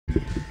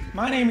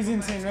My name is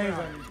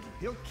InsaneRaven.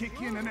 He'll kick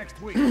you in the next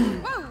week.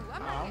 Whoa,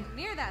 I'm not getting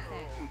near that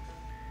thing.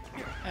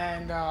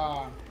 And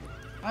I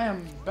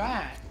am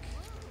back.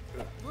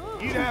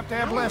 You'd have to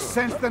have less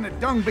sense than a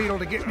dung beetle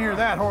to get near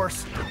that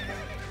horse.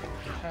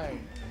 Hey,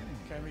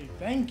 Kerry,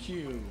 thank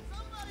you.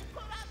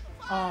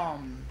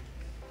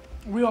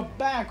 We are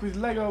back with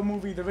Lego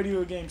Movie, the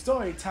video game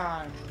story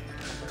time.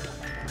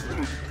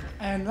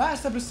 And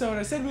last episode,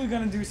 I said we were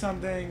gonna do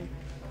something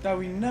that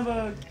we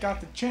never got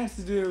the chance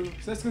to do,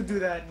 so let's go do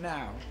that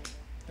now.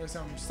 There's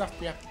some stuff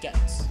we have to get.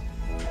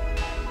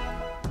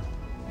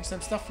 There's some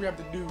stuff we have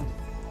to do.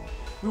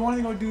 We want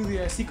to go do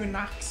the secret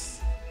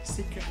knocks.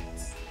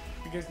 Secrets.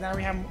 Because now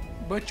we have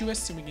virtuous,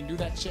 so we can do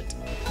that shit.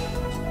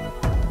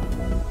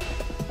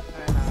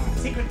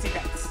 And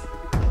secrets.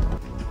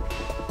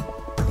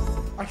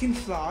 I can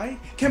fly.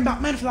 Can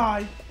Batman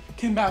fly?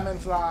 Can Batman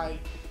fly?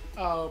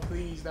 Oh,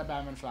 please, let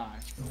Batman fly.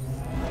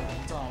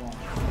 That's all I want.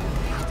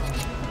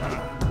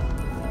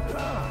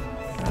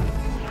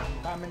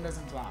 Batman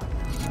doesn't fly.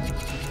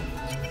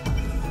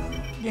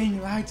 Yeah,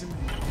 you lied to me.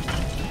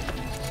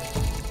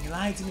 You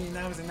lied to me and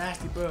that was a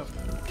nasty burp.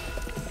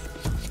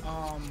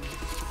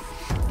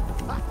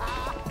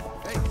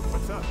 Hey,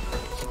 what's up?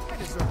 I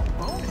deserve a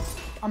bonus.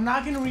 I'm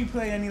not gonna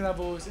replay any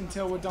levels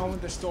until we're done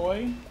with the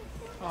story.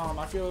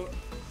 I feel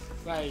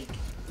like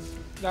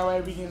that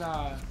way we can,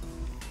 no,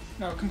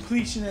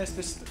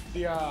 completionist,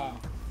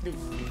 dude.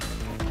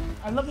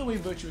 I love the way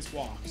Virtuous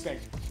walks. It's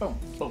like, boom,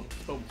 boom,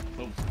 boom,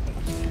 boom.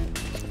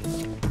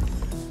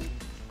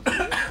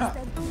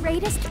 The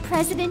greatest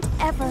president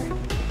ever.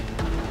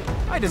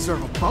 I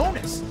deserve a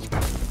bonus.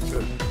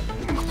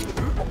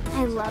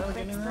 I love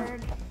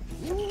Vicksburg.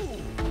 Can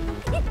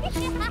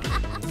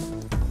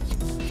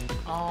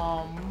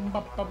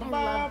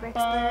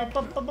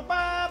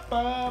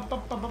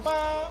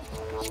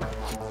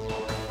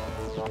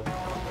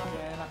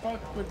I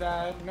fuck with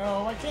that?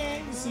 No, I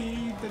can't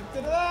see.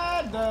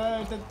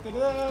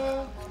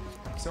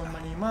 So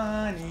many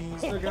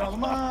monies. Look at all the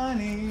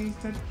monies.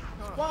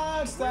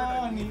 What's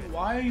that I need?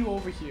 Why are you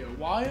over here?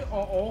 Why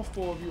are all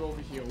four of you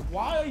over here?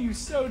 Why are you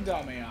so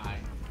dumb, AI?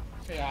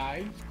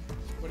 AI?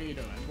 What are you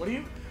doing? What are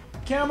you?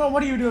 Camera,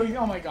 what are you doing?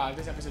 Oh my god,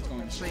 this episode's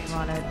going to shit.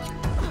 On it.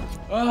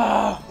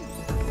 Ah!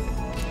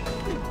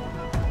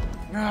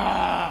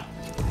 Ah!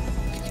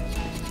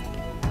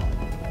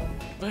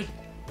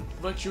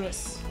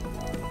 Virtuous.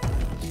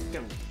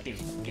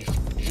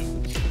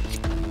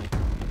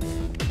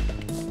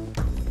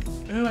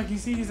 Ooh, I can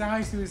see his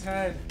eyes through his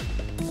head.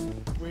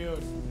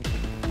 Weird.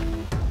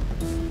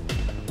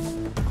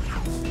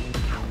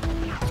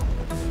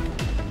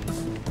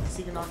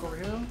 Secret knock over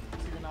here.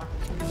 Secret knock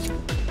over here.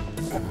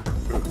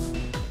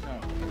 No.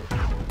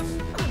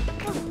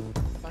 I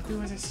thought there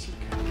was a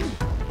secret.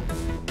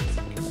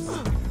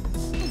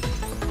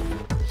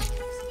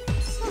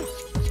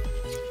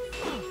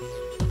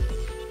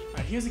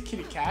 Alright, here's a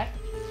kitty cat.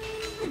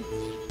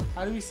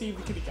 How do we save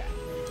the kitty cat?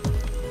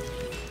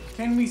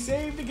 Can we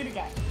save the kitty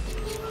cat?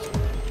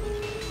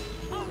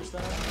 Push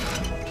that.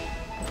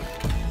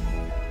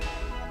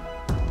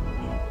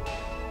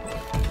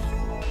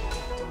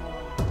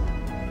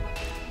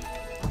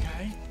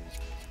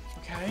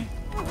 Okay.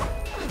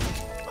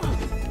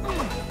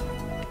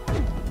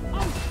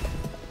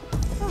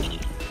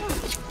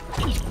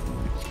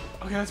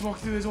 Okay, let's walk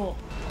through this door.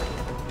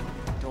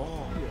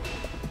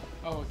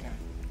 Oh, okay.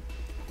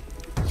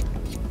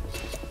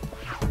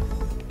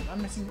 Am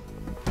I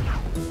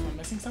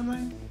missing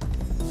something?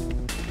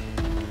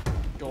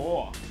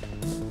 Door.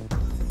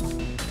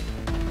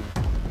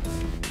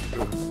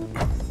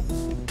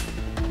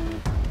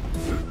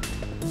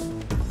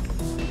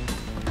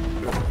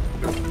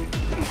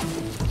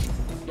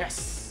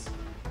 Yes.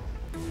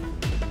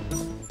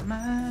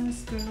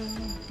 Master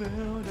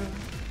builder,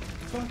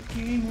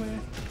 fucking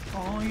with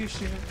all your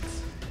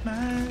shits.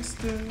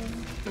 Master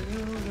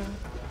builder.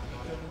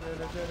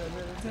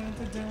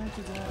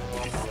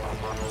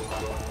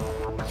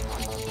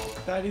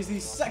 That is the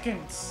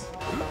second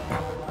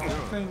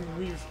thing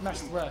we've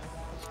messed with.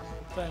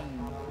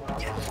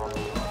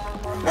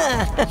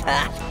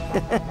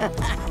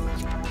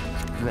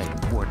 Very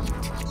important.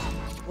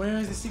 Where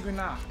is the secret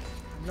knock?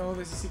 No,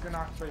 there's a secret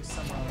knock place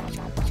somewhere.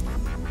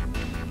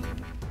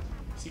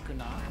 Secret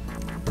knock.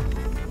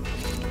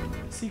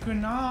 Secret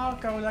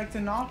knock. I would like to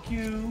knock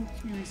you.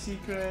 You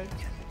secret.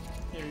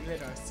 Here,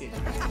 let us see.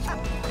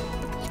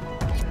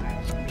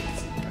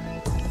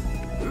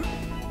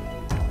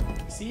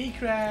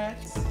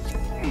 Secrets.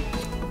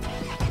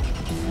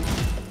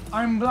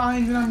 I'm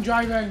blind and I'm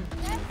driving.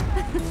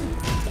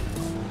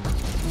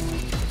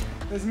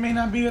 This may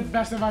not be the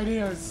best of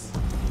ideas.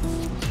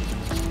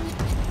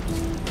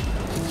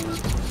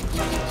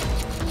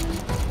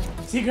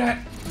 Secret.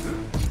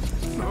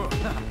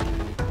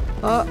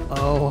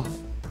 Uh-oh.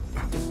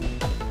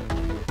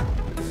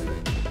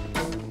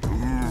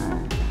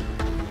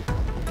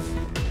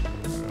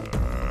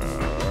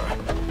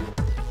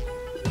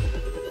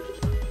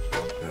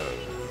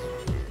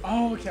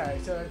 Oh, okay,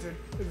 so it's a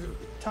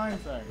time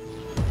thing.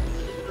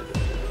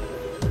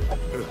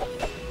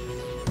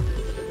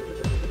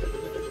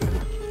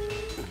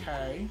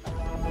 Okay.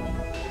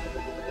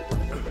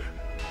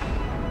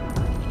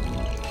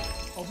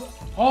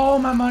 Oh,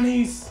 my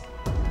monies!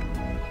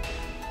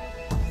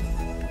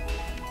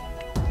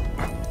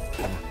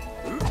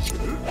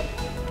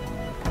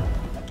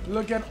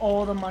 Look at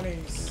all the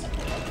monies.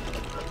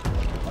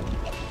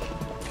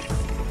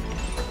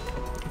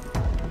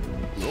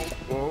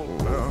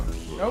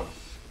 Nope.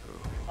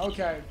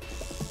 Okay.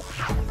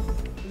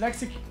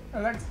 Execution.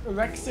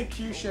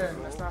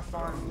 That's not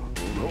fun.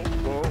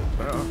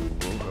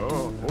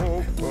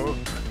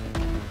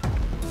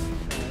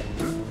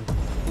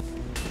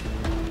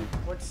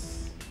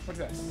 What's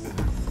this?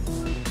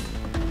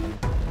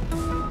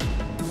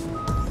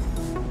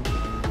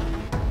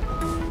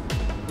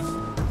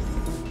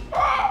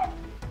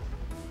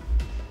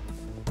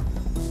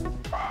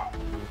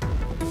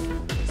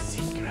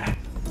 Secret.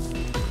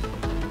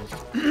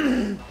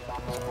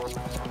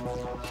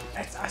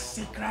 It's a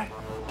secret.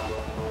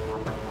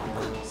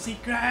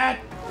 Secret.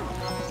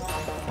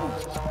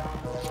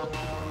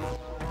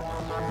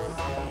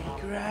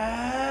 Secret.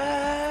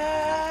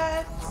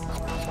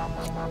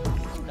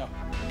 No.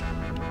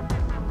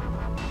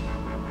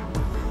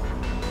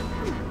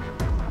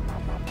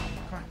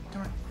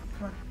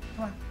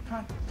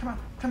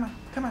 Come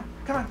on.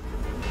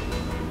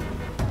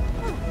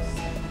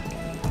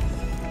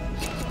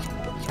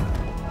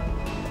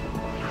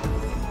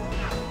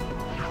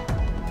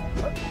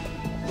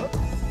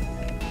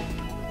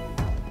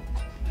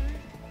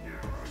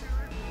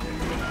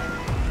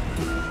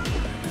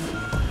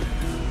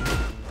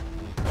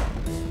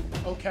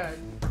 Okay.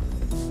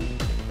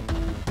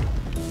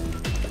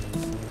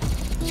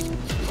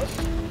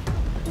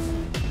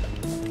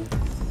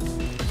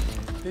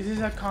 This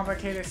is a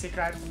complicated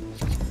secret.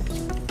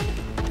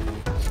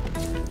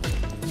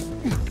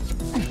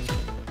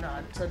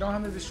 No, so I don't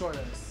have to destroy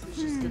this. It's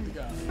just good to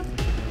go.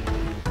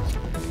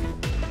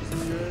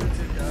 It's good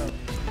to go.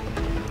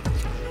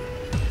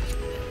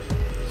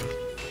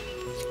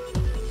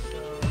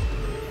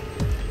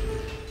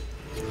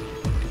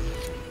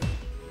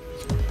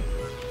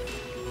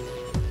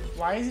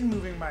 Why is it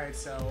moving by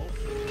itself?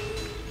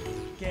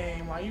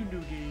 Game, why you do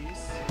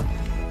these?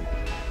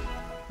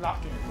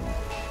 Lock in.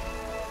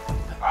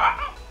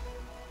 Ah!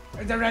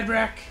 It's a red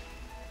brick.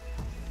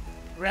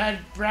 Red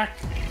brick.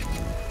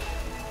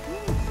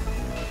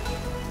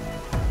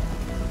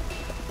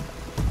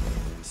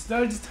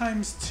 Studs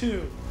times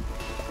 2.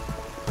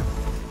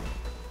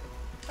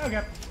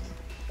 Okay.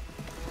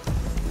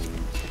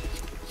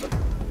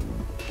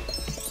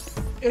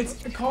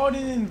 It's called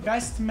an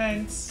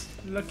investment.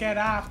 Look it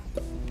up.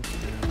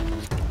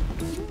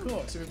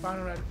 Cool. So we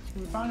found a red brick.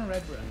 We found a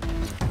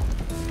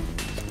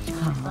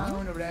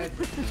red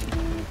brick.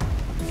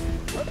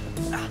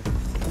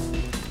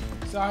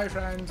 Sorry,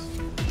 friend.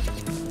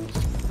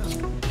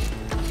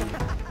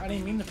 I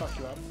didn't mean to fuck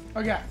you up.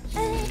 Okay.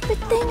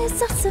 Everything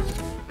is awesome.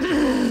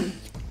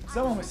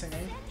 Someone was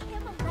singing.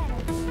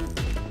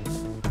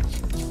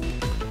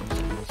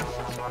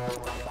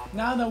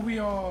 Now that we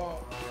are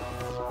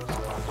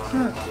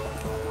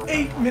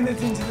 8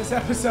 minutes into this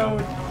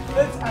episode,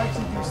 let's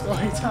actually do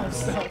story time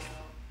stuff.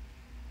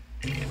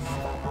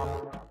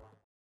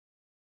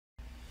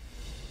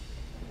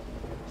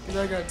 Because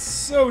I got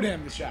so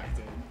damn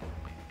distracted.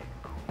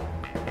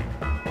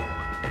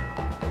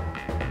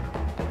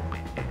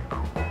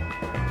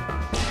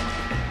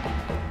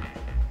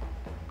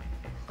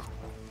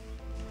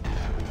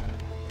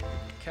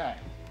 Okay.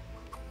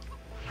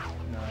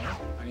 No,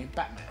 I need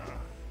Batman.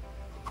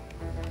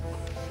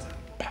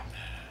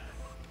 Batman.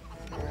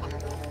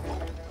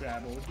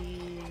 Grab all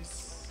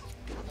these.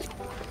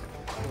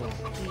 Grab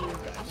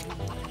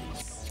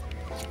these.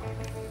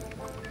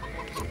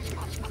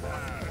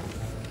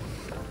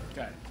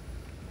 Okay.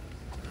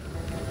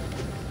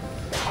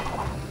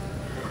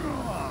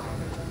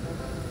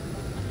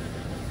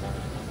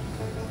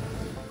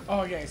 Oh,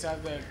 okay, so I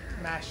have to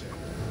mash it.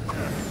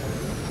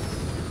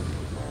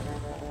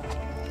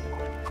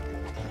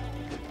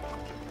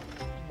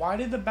 Why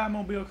did the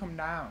Batmobile come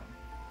down?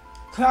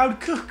 Cloud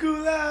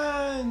Cuckoo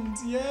Land!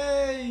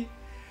 Yay!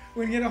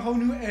 We're gonna get a whole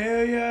new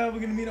area. We're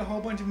gonna meet a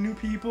whole bunch of new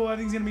people.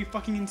 Everything's gonna be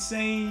fucking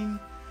insane.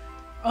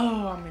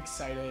 Oh, I'm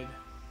excited.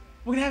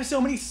 We're gonna have so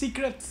many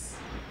secrets.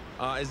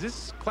 Is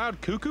this Cloud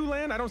Cuckoo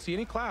Land? I don't see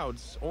any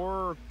clouds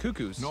or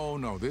cuckoos.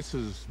 No, this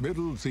is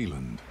Middle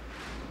Zealand.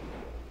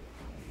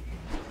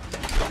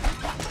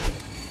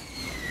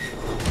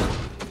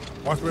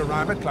 Once we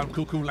arrive at Cloud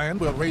Cuckoo Land,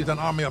 we'll raise an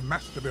army of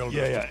master builders.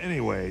 Yeah.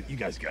 Anyway, you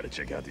guys gotta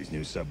check out these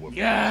new subwoofers.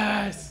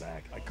 Yes!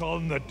 Back. I call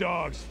them the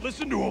dogs.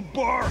 Listen to them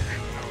bark.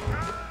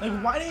 Like,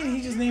 why didn't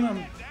he just name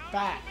him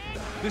Bat?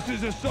 This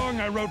is a song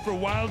I wrote for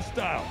Wild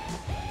Style.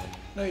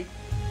 Like,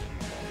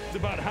 it's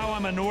about how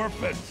I'm an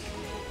orphan.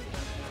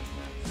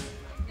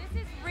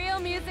 This is real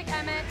music,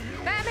 Emmett.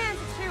 Batman's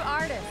a true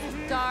artist.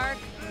 Dark,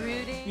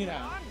 brooding. you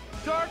know.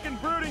 Dark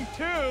and brooding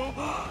too.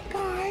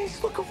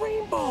 Guys, look, a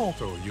rainbow!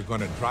 So you're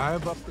gonna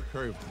drive up the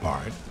curved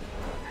part,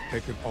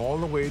 take it all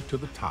the way to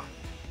the top,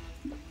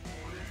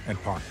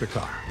 and park the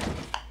car.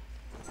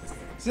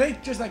 See?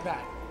 Just like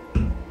that.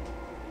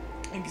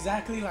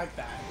 Exactly like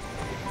that.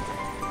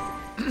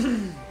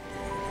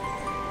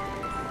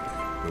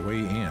 The way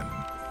in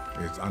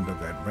is under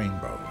that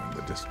rainbow in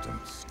the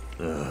distance.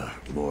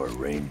 More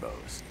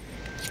rainbows.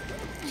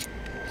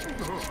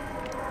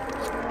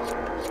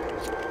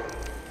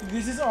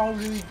 This is all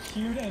really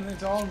cute and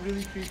it's all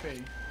really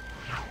creepy.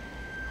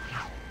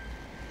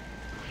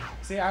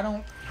 See, I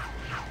don't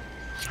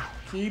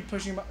keep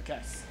pushing.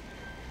 Okay.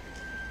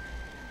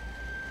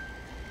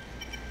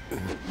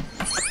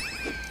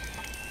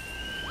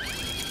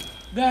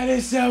 That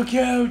is so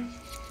cute,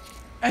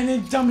 and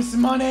it dumps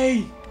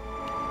money.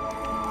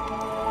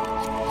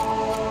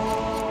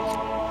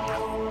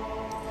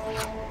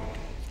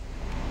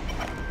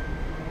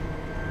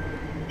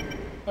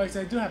 Oh,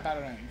 so I do have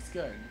battle ranks.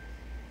 Good.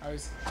 I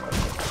was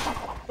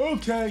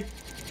okay.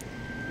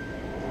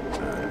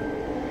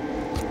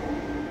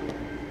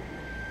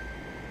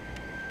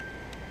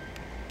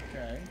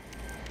 Okay.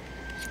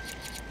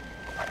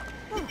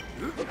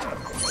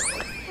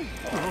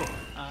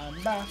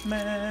 I'm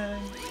Batman.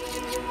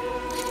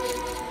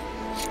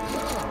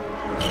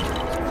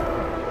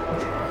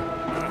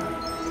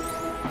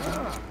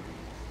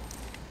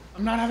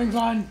 I'm not having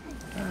fun.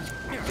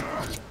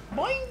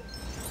 Boing.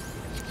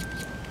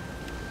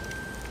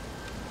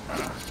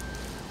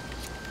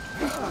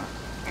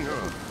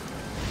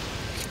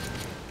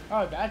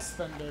 Oh, that's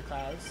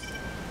thunderclouds.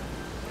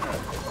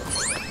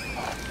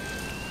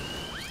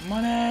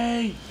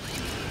 Money!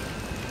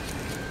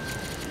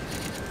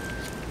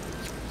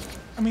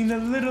 I mean, they're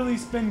literally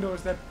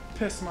spindles that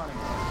piss money.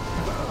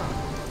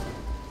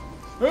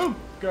 Oh,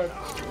 good.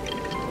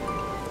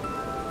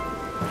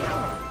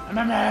 I'm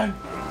a man.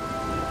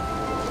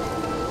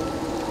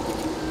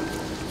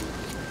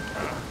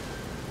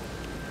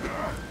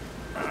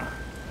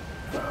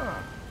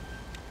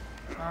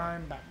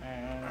 I'm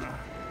Batman.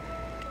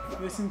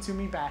 Listen to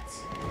me,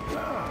 bats.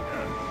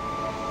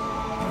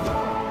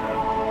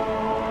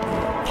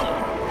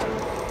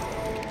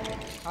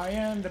 I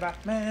am the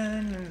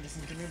Batman, and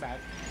listen to me, bat.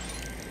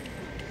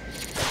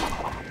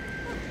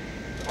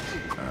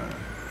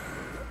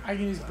 I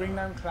can just bring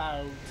down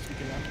clouds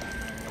because I'm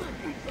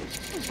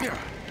Batman.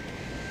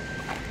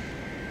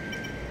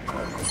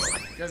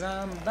 Because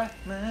I'm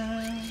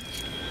Batman.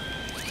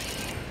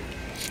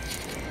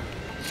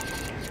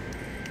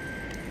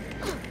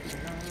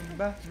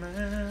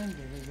 Batman,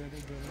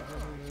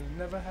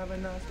 never have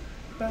enough.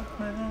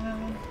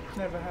 Batman,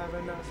 never have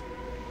enough.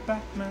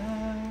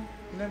 Batman,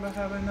 never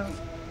have enough.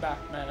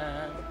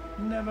 Batman,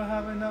 never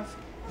have enough.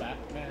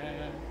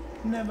 Batman,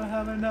 never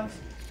have enough.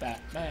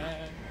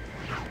 Batman.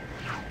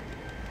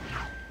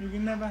 You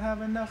can never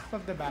have enough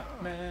of the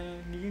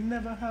Batman. You can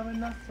never have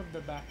enough of the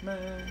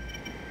Batman.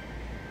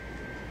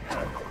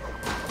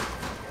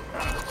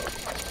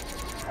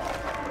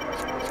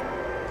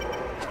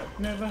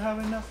 Never have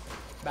enough.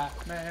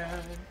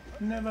 Batman,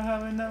 never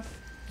have enough.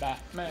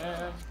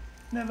 Batman,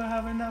 never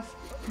have enough.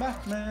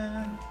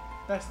 Batman,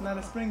 that's not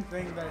a spring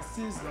thing, this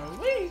is a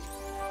week.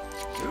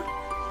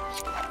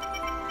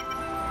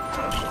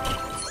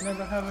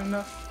 Never have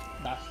enough.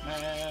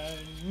 Batman,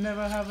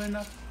 never have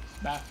enough.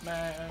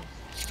 Batman.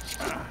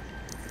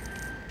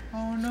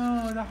 Oh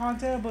no, the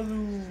hot air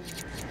balloon.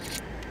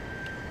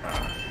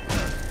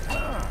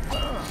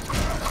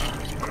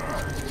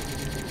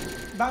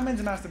 Batman's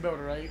a master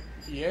builder, right?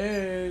 He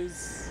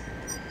is.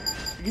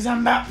 Because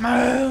I'm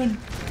Batman!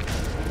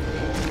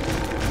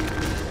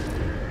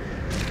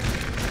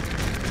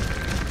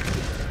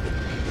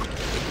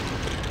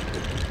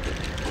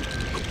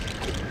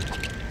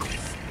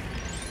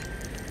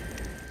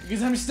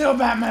 Because I'm still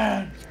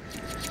Batman!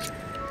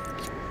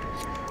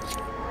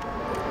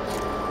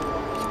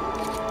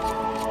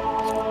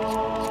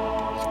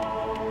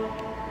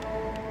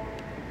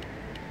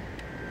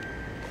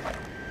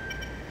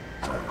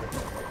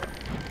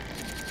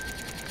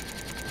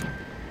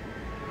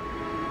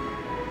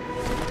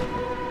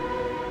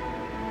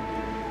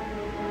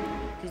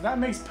 That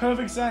makes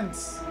perfect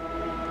sense.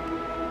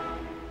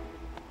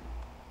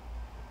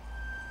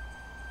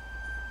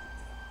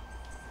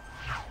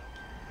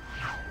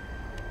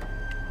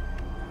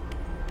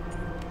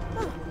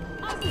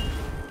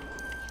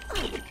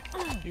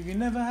 You can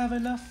never have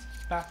enough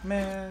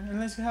Batman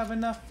unless you have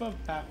enough of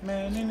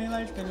Batman in your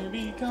life, then you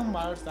become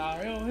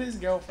Wildstyle, his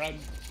girlfriend.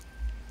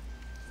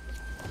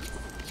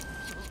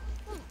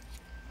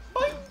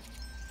 Boing!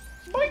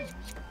 Boing!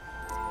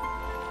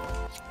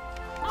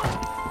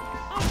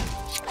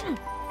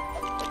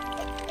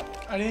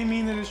 I didn't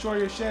mean to destroy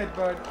your shed,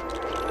 but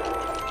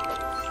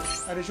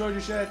I destroyed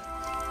your shed.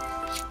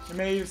 I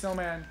made a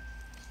snowman.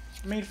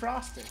 I made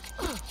Frosty.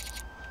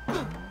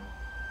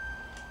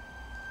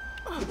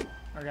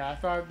 Okay, I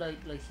thought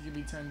like he could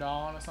be turned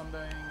on or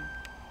something.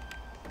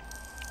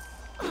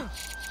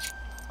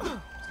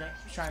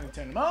 Just trying to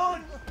turn him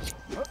on.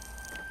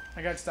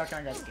 I got stuck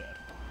and I got scared.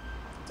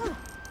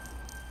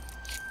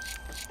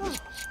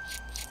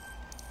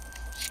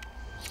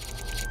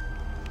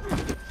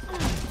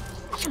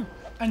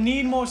 I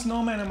need more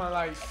snowmen in my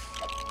life.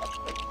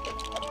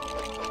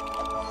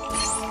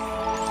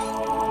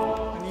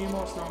 I need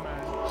more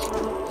snowmen.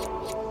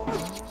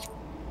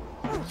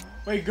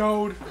 Wait,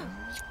 gold.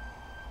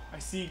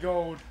 see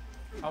gold.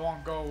 I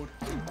want gold.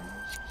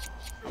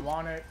 I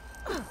want it.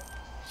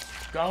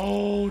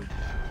 Gold.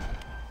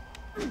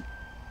 Can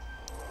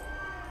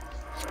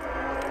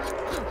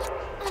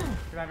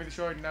I be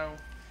destroyed? No.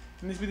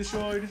 Can this be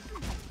destroyed?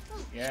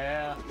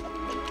 Yeah.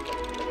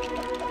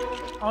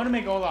 I want to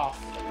make Olaf.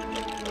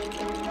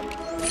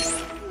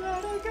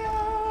 Let it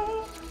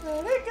go.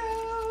 Let it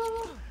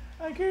go.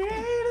 I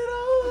created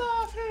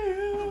Olaf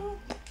here.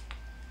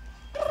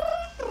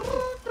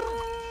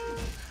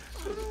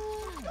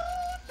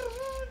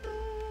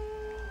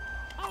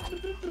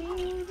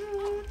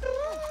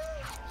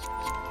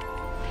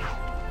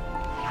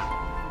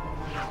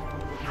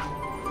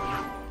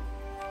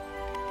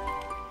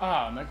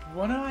 Like,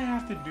 what do I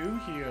have to do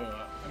here?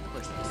 Let me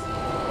push this.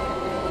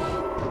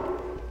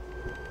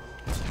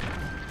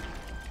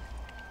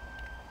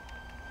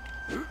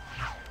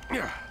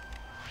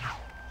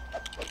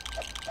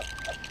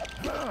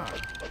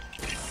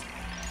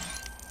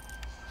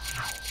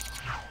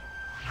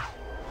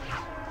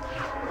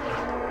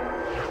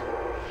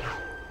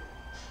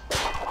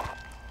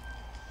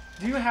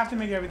 Do you have to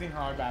make everything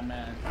hard,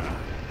 Batman?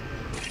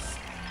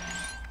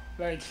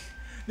 Like,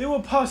 there were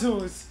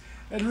puzzles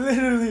that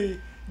literally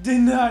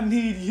did not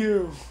need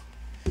you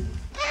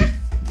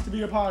to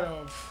be a part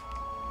of.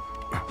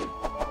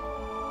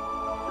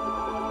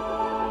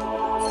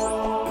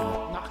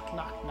 Knock,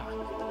 knock, knock.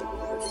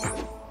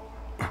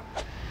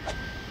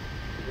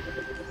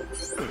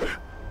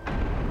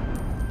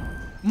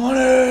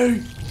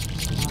 Money!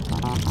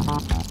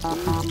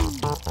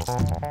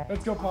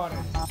 Let's go party.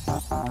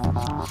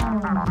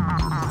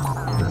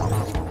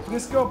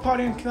 Let's go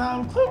party and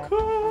clown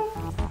cuckoo.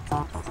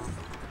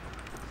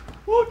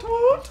 Woot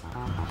woot.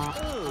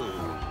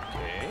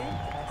 Okay.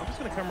 I'm just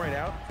gonna come right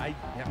out. I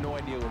have no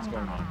idea what's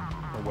going on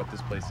or what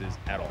this place is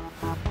at all.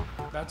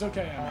 That's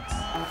okay, Emmett.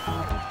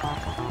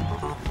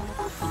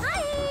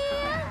 Hi!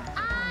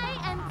 I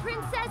am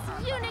Princess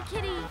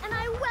Unikitty, and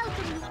I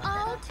welcome you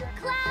all to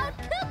Cloud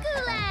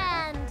Cuckoo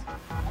Land!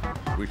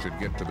 We should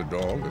get to the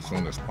doll as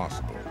soon as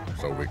possible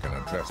so we can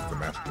address the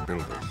master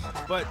builders.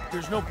 But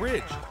there's no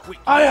bridge. Wait,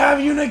 I have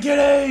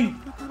Unikitty!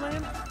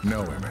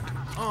 No, Emmett.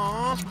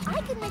 aw.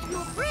 I could make you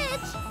a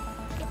bridge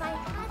if I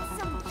had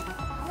some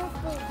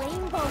colorful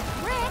rainbow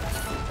bricks.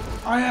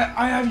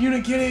 I have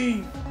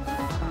Unikitty!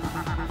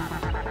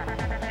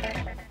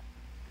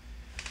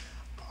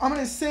 I'm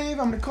gonna save.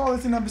 I'm gonna call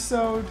this an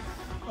episode.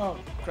 Oh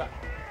crap.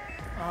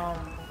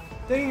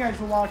 Thank you guys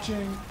for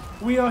watching.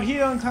 We are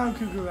here on Cloud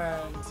Cuckoo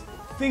Land.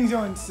 Things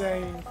are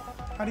insane.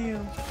 How do you?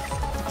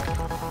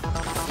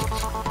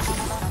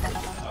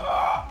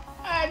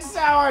 That's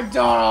so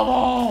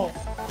adorable.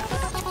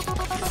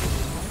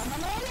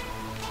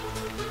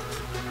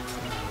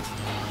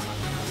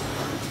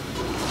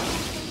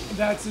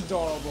 That's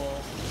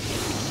adorable.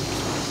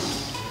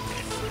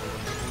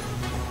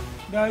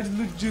 That is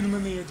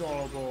legitimately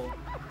adorable.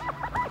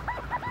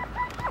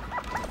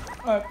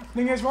 Thank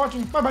you guys for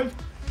watching. Bye bye.